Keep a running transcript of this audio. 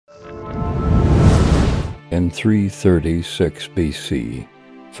In 336 BC,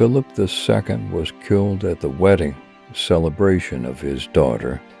 Philip II was killed at the wedding celebration of his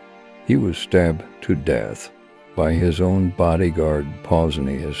daughter. He was stabbed to death by his own bodyguard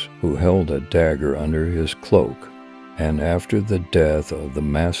Pausanias, who held a dagger under his cloak. And after the death of the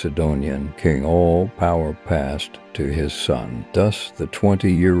Macedonian king, all power passed to his son. Thus the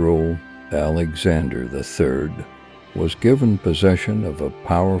 20-year-old Alexander III was given possession of a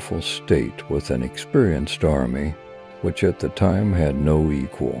powerful state with an experienced army, which at the time had no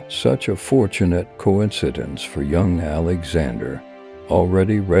equal. Such a fortunate coincidence for young Alexander,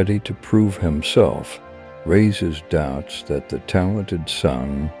 already ready to prove himself, raises doubts that the talented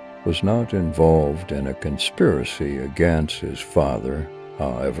son was not involved in a conspiracy against his father.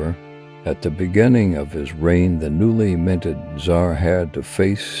 However, at the beginning of his reign, the newly minted Tsar had to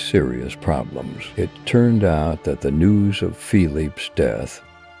face serious problems. It turned out that the news of Philip's death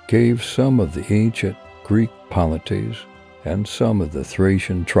gave some of the ancient Greek polities and some of the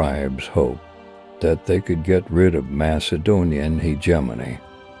Thracian tribes hope that they could get rid of Macedonian hegemony.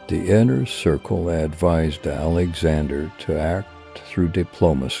 The inner circle advised Alexander to act through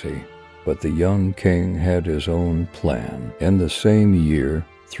diplomacy, but the young king had his own plan. In the same year,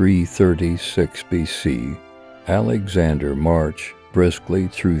 336 BC, Alexander marched briskly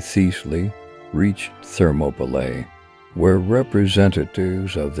through Thessaly, reached Thermopylae, where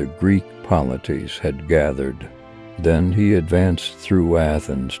representatives of the Greek polities had gathered. Then he advanced through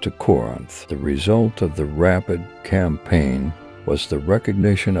Athens to Corinth. The result of the rapid campaign was the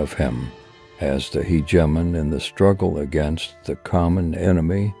recognition of him as the hegemon in the struggle against the common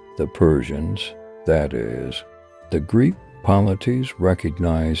enemy, the Persians. That is, the Greek polities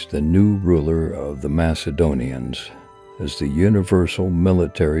recognized the new ruler of the Macedonians as the universal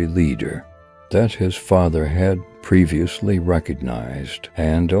military leader that his father had previously recognized,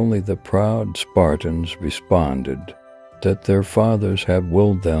 and only the proud Spartans responded that their fathers had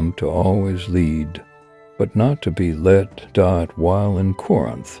willed them to always lead, but not to be led. While in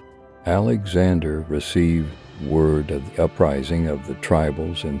Corinth, Alexander received word of the uprising of the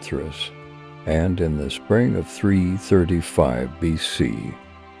tribals in Thrace, and in the spring of 335 BC,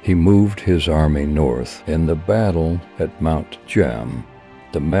 he moved his army north. In the battle at Mount Gem,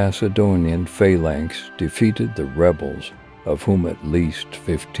 the Macedonian phalanx defeated the rebels, of whom at least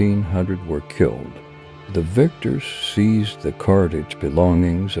 1,500 were killed. The victors seized the cartage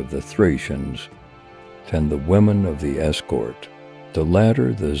belongings of the Thracians and the women of the escort. The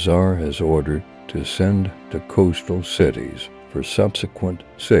latter the Tsar has ordered to send to coastal cities for subsequent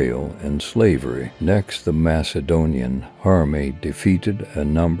sale in slavery. Next, the Macedonian army defeated a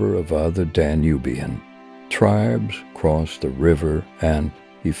number of other Danubian tribes, crossed the river, and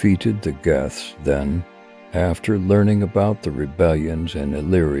defeated the Goths. Then, after learning about the rebellions in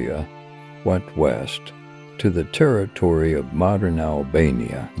Illyria, went west to the territory of modern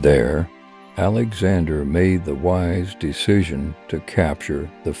Albania. There, Alexander made the wise decision to capture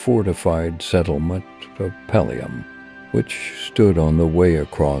the fortified settlement of Pelium, which stood on the way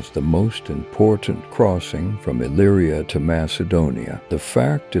across the most important crossing from Illyria to Macedonia. The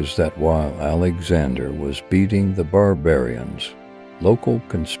fact is that while Alexander was beating the barbarians, local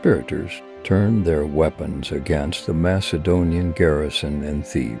conspirators turned their weapons against the Macedonian garrison in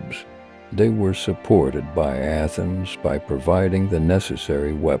Thebes. They were supported by Athens by providing the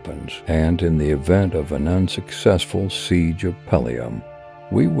necessary weapons, and in the event of an unsuccessful siege of Pelium,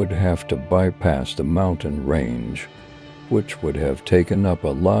 we would have to bypass the mountain range, which would have taken up a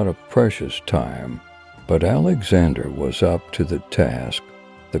lot of precious time. But Alexander was up to the task.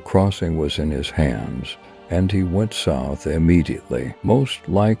 The crossing was in his hands, and he went south immediately. Most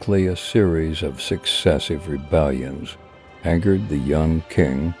likely a series of successive rebellions angered the young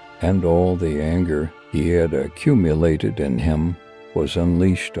king, and all the anger he had accumulated in him was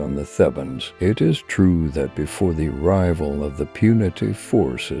unleashed on the Thebans. It is true that before the arrival of the punitive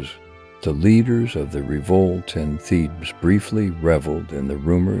forces, the leaders of the revolt in Thebes briefly reveled in the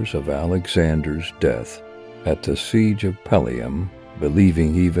rumors of Alexander's death at the siege of Pelium,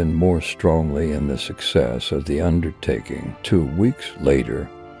 believing even more strongly in the success of the undertaking. 2 weeks later,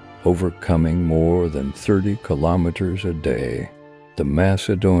 overcoming more than 30 kilometers a day, the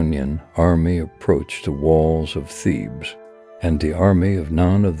Macedonian army approached the walls of Thebes, and the army of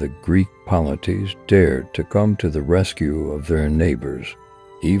none of the Greek polities dared to come to the rescue of their neighbors.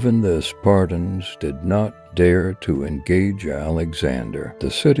 Even the Spartans did not dare to engage Alexander.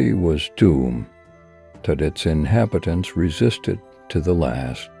 The city was doomed, but its inhabitants resisted to the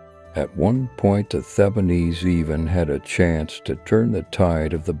last. At one point, the Thebanese even had a chance to turn the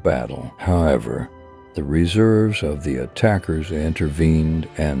tide of the battle. However, The reserves of the attackers intervened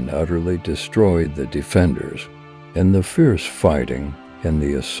and utterly destroyed the defenders. In the fierce fighting, in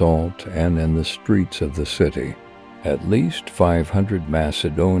the assault, and in the streets of the city, at least 500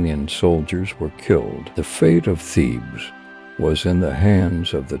 Macedonian soldiers were killed. The fate of Thebes was in the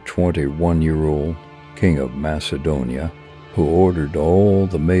hands of the 21-year-old king of Macedonia, who ordered all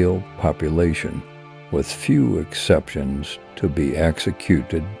the male population, with few exceptions, to be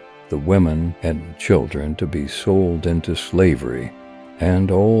executed, the women and children to be sold into slavery,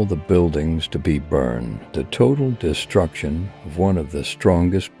 and all the buildings to be burned. The total destruction of one of the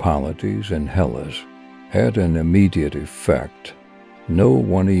strongest polities in Hellas had an immediate effect. No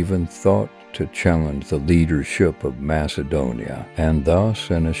one even thought to challenge the leadership of Macedonia, and thus,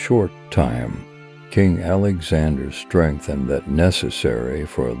 in a short time, King Alexander strengthened that necessary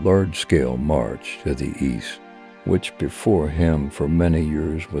for a large-scale march to the east, which before him for many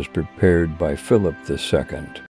years was prepared by Philip II.